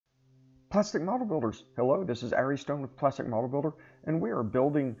Plastic Model Builders. Hello, this is Ari Stone with Plastic Model Builder, and we are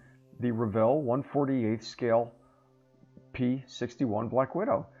building the Revell 1/48 scale P-61 Black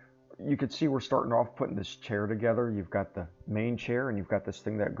Widow. You can see we're starting off putting this chair together. You've got the main chair and you've got this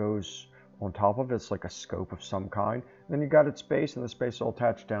thing that goes on top of it. It's like a scope of some kind. Then you've got its base, and the base will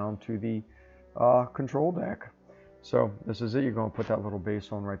attach down to the control deck. So this is it. You're going to put that little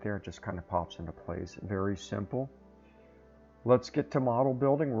base on right there. It just kind of pops into place. Very simple. Let's get to model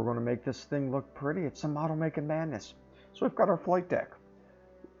building. We're going to make this thing look pretty. It's some model making madness. So we've got our flight deck.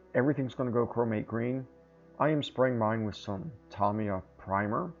 Everything's going to go chromate green. I am spraying mine with some Tamiya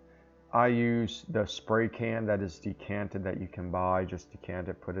primer. I use the spray can that is decanted that you can buy. Just decant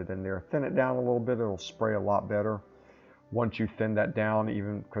it, put it in there, thin it down a little bit. It'll spray a lot better once you thin that down,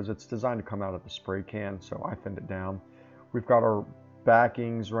 even because it's designed to come out of the spray can. So I thinned it down. We've got our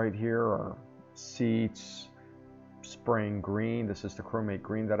backings right here, our seats, spraying green. This is the chromate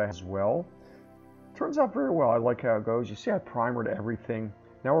green that I have as well. Turns out very well. I like how it goes. You see I primered everything.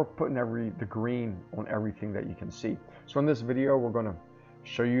 Now we're putting the green on everything that you can see. So in this video we're going to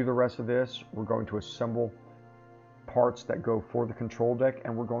show you the rest of this. We're going to assemble parts that go for the control deck,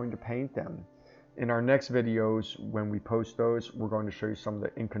 and we're going to paint them. In our next videos, when we post those, we're going to show you some of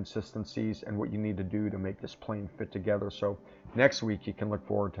the inconsistencies and what you need to do to make this plane fit together. So next week you can look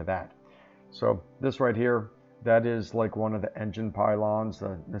forward to that. So this right here, that is like one of the engine pylons,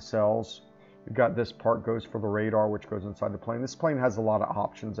 the nacelles. You've got this part goes for the radar, which goes inside the plane. This plane has a lot of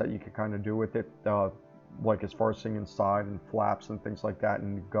options that you can kind of do with it, like as far as seeing inside and flaps and things like that,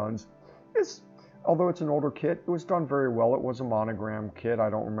 and guns. Although it's an older kit, it was done very well. It was a monogram kit. I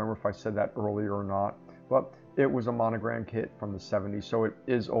don't remember if I said that earlier or not, but it was a monogram kit from the 70s, so it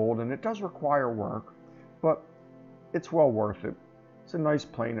is old and it does require work, but it's well worth it. It's a nice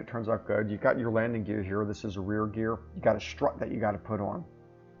plane. It turns out good. You got your landing gear here. This is a rear gear. You got a strut that you got to put on.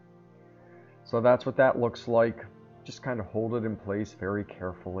 So that's what that looks like. Just kind of hold it in place very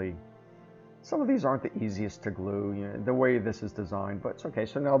carefully. Some of these aren't the easiest to glue, you know, the way this is designed, but it's okay.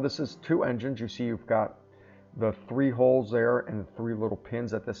 So now this is two engines. You see you've got the 3 holes there and the 3 little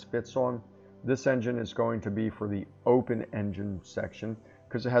pins that this fits on. This engine is going to be for the open engine section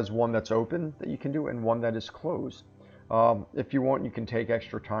because it has one that's open that you can do and one that is closed. If you want, you can take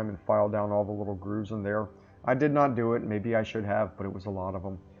extra time and file down all the little grooves in there. I did not do it. Maybe I should have, but it was a lot of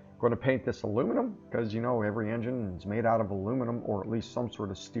them. I'm going to paint this aluminum because, you know, every engine is made out of aluminum, or at least some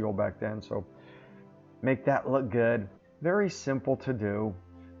sort of steel back then. So make that look good. Very simple to do,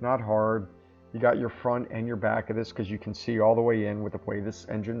 not hard. You got your front and your back of this because you can see all the way in with the way this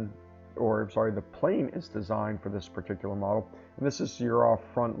engine, or sorry, the plane is designed for this particular model. And this is your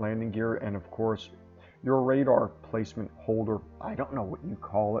front landing gear, and of course your radar placement holder. I don't know what you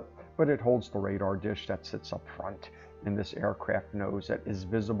call it, but it holds the radar dish that sits up front in this aircraft nose that is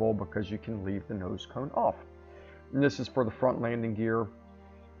visible because you can leave the nose cone off. And this is for the front landing gear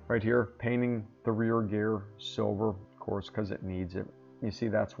right here, painting the rear gear silver, of course, because it needs it. You see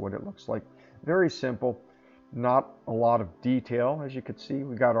that's what it looks like. Very simple, not a lot of detail. As you can see,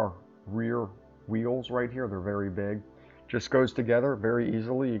 we got our rear wheels right here. They're very big. Just goes together very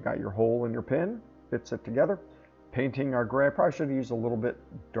easily. You got your hole in your pin, fits it together. Painting our gray, I probably should have used a little bit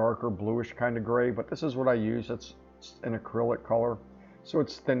darker bluish kind of gray, but this is what I use. It's an acrylic color, so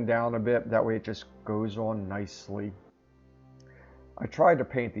it's thinned down a bit. That way it just goes on nicely. I tried to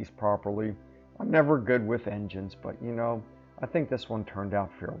paint these properly. I'm never good with engines, but you know, I think this one turned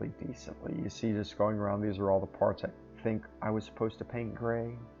out fairly decently. You see just going around, these are all the parts I think I was supposed to paint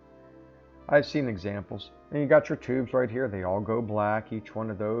gray. I've seen examples. And you got your tubes right here. They all go black, each one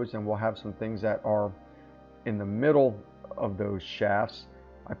of those, and we'll have some things that are in the middle of those shafts.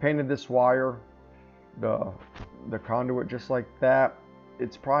 I painted this wire, the conduit, just like that.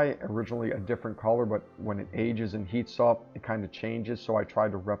 It's probably originally a different color, but when it ages and heats up, it kind of changes, so I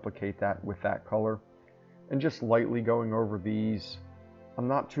tried to replicate that with that color. And just lightly going over these. I'm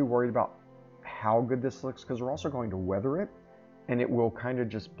not too worried about how good this looks because we're also going to weather it, and it will kind of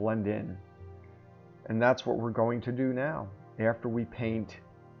just blend in. And that's what we're going to do now. After we paint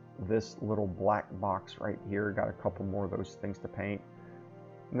this little black box right here, got a couple more of those things to paint.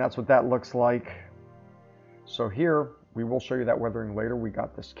 And that's what that looks like. So here, we will show you that weathering later. We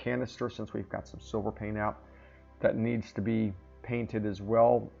got this canister, since we've got some silver paint out, that needs to be painted as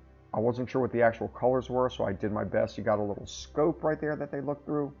well. I wasn't sure what the actual colors were, so I did my best. You got a little scope right there that they look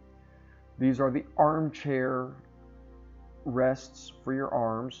through. These are the armchair rests for your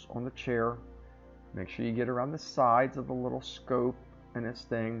arms on the chair. Make sure you get around the sides of the little scope and this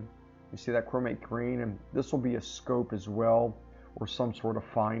thing. You see that chromate green, and this will be a scope as well, or some sort of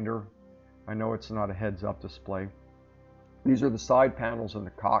finder. I know it's not a heads-up display. These are the side panels in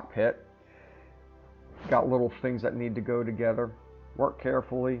the cockpit. Got little things that need to go together. Work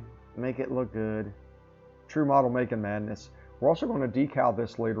carefully, make it look good. True model making madness. We're also going to decal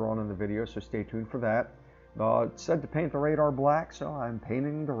this later on in the video, so stay tuned for that. It said to paint the radar black, so I'm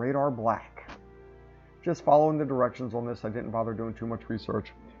painting the radar black. Just following the directions on this. I didn't bother doing too much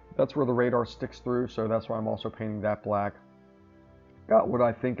research. That's where the radar sticks through, so that's why I'm also painting that black. Got what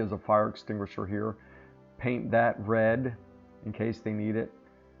I think is a fire extinguisher here. Paint that red in case they need it.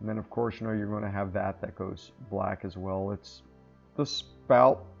 And then of course, you know, you're going to have that goes black as well. It's the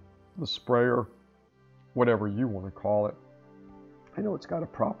spout, the sprayer, whatever you want to call it. I know it's got a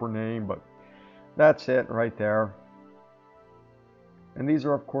proper name, but that's it right there. And these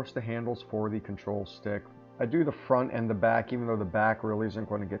are of course the handles for the control stick. I do the front and the back, even though the back really isn't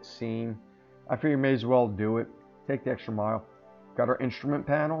going to get seen. I figure you may as well do it. Take the extra mile. Got our instrument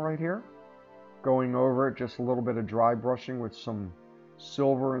panel right here. Going over it, just a little bit of dry brushing with some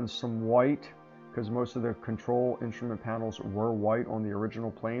silver and some white, because most of the control instrument panels were white on the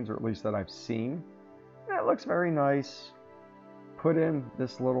original planes, or at least that I've seen. That looks very nice. Put in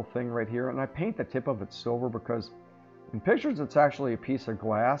this little thing right here, and I paint the tip of it silver because in pictures it's actually a piece of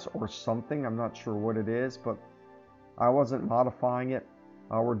glass or something. I'm not sure what it is, but I wasn't modifying it.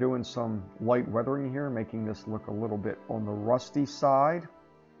 We're doing some light weathering here, making this look a little bit on the rusty side.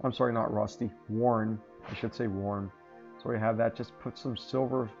 I'm sorry, not rusty, worn. I should say worn. So we have that. Just put some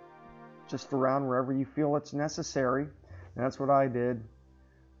silver just around wherever you feel it's necessary. And that's what I did.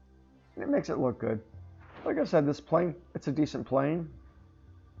 And it makes it look good. Like I said, this plane, it's a decent plane.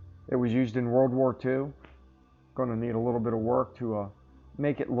 It was used in World War II. Going to need a little bit of work to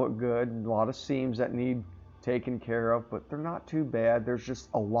make it look good. A lot of seams that need taken care of, but they're not too bad. There's just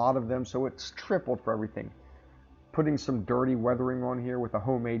a lot of them, so it's tripled for everything. Putting some dirty weathering on here with a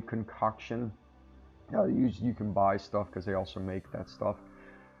homemade concoction. You can buy stuff because they also make that stuff.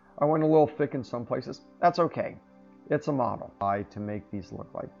 I went a little thick in some places. That's okay. It's a model to make these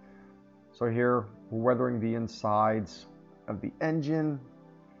look like. So here we're weathering the insides of the engine.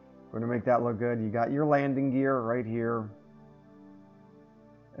 Going to make that look good. You got your landing gear right here.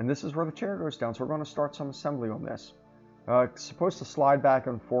 And this is where the chair goes down. So we're going to start some assembly on this. It's supposed to slide back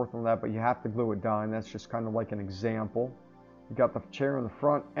and forth on that, but you have to glue it down. That's just kind of like an example. You got the chair in the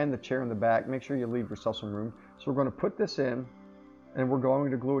front and the chair in the back. Make sure you leave yourself some room. So we're going to put this in and we're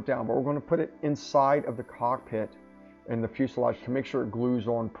going to glue it down, but we're going to put it inside of the cockpit and the fuselage to make sure it glues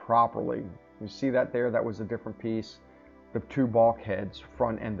on properly. You see that there? That was a different piece. The two bulkheads,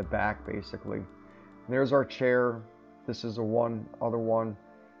 front and the back, basically. And there's our chair. This is other one.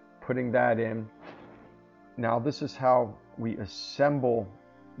 Putting that in. Now this is how we assemble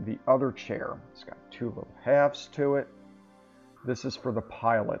the other chair. It's got two little halves to it. This is for the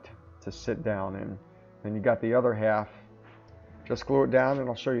pilot to sit down in. Then you got the other half. Just glue it down and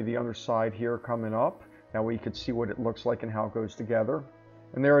I'll show you the other side here coming up. That way you can see what it looks like and how it goes together.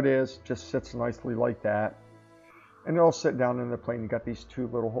 And there it is, just sits nicely like that. And it'll sit down in the plane. You got these two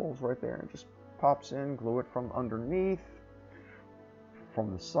little holes right there. And just pops in, glue it from underneath,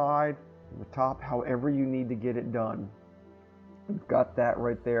 from the side, from the top, however you need to get it done. We've got that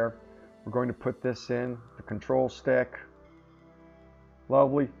right there. We're going to put this in, the control stick.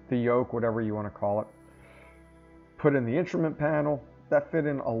 Lovely, the yoke, whatever you want to call it. Put in the instrument panel. That fit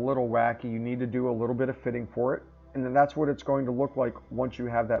in a little wacky. You need to do a little bit of fitting for it. And then that's what it's going to look like once you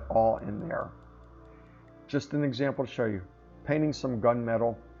have that all in there. Just an example to show you. Painting some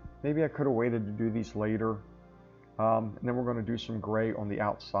gunmetal. Maybe I could have waited to do these later. And then we're going to do some gray on the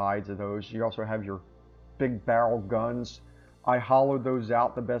outsides of those. You also have your big barrel guns. I hollowed those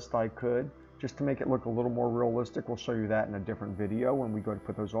out the best I could just to make it look a little more realistic. We'll show you that in a different video when we go to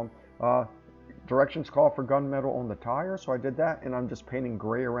put those on. Directions call for gunmetal on the tire, so I did that, and I'm just painting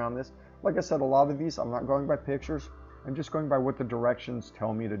gray around this. Like I said, a lot of these, I'm not going by pictures. I'm just going by what the directions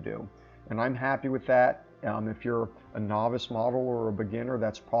tell me to do. And I'm happy with that. If you're a novice model or a beginner,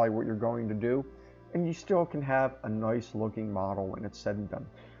 that's probably what you're going to do. And you still can have a nice looking model when it's said and done.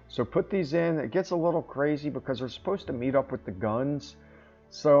 So put these in. It gets a little crazy because they're supposed to meet up with the guns.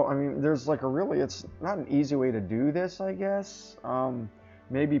 So, I mean, there's like it's not an easy way to do this, I guess.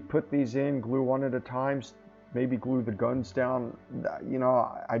 Maybe put these in, glue one at a time, maybe glue the guns down. You know,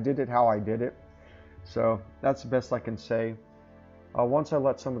 I did it how I did it. So that's the best I can say. Once I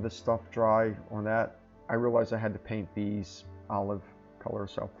let some of this stuff dry on that, I realized I had to paint these olive color.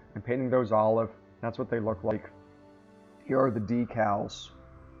 So I'm painting those olive. That's what they look like. Here are the decals.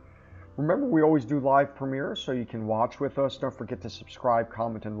 Remember, we always do live premieres, so you can watch with us. Don't forget to subscribe,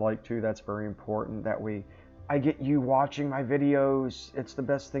 comment, and like too. That's very important. That way I get you watching my videos. It's the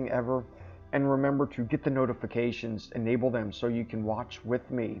best thing ever. And remember to get the notifications, enable them so you can watch with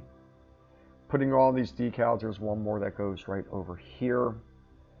me. putting all these decals. There's one more that goes right over here.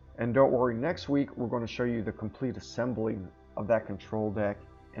 And don't worry, next week we're going to show you the complete assembly of that control deck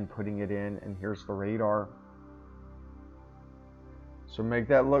and putting it in. And here's the radar. So make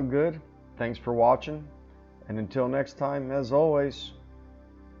that look good. Thanks for watching. And until next time, as always,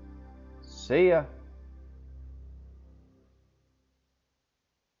 see ya.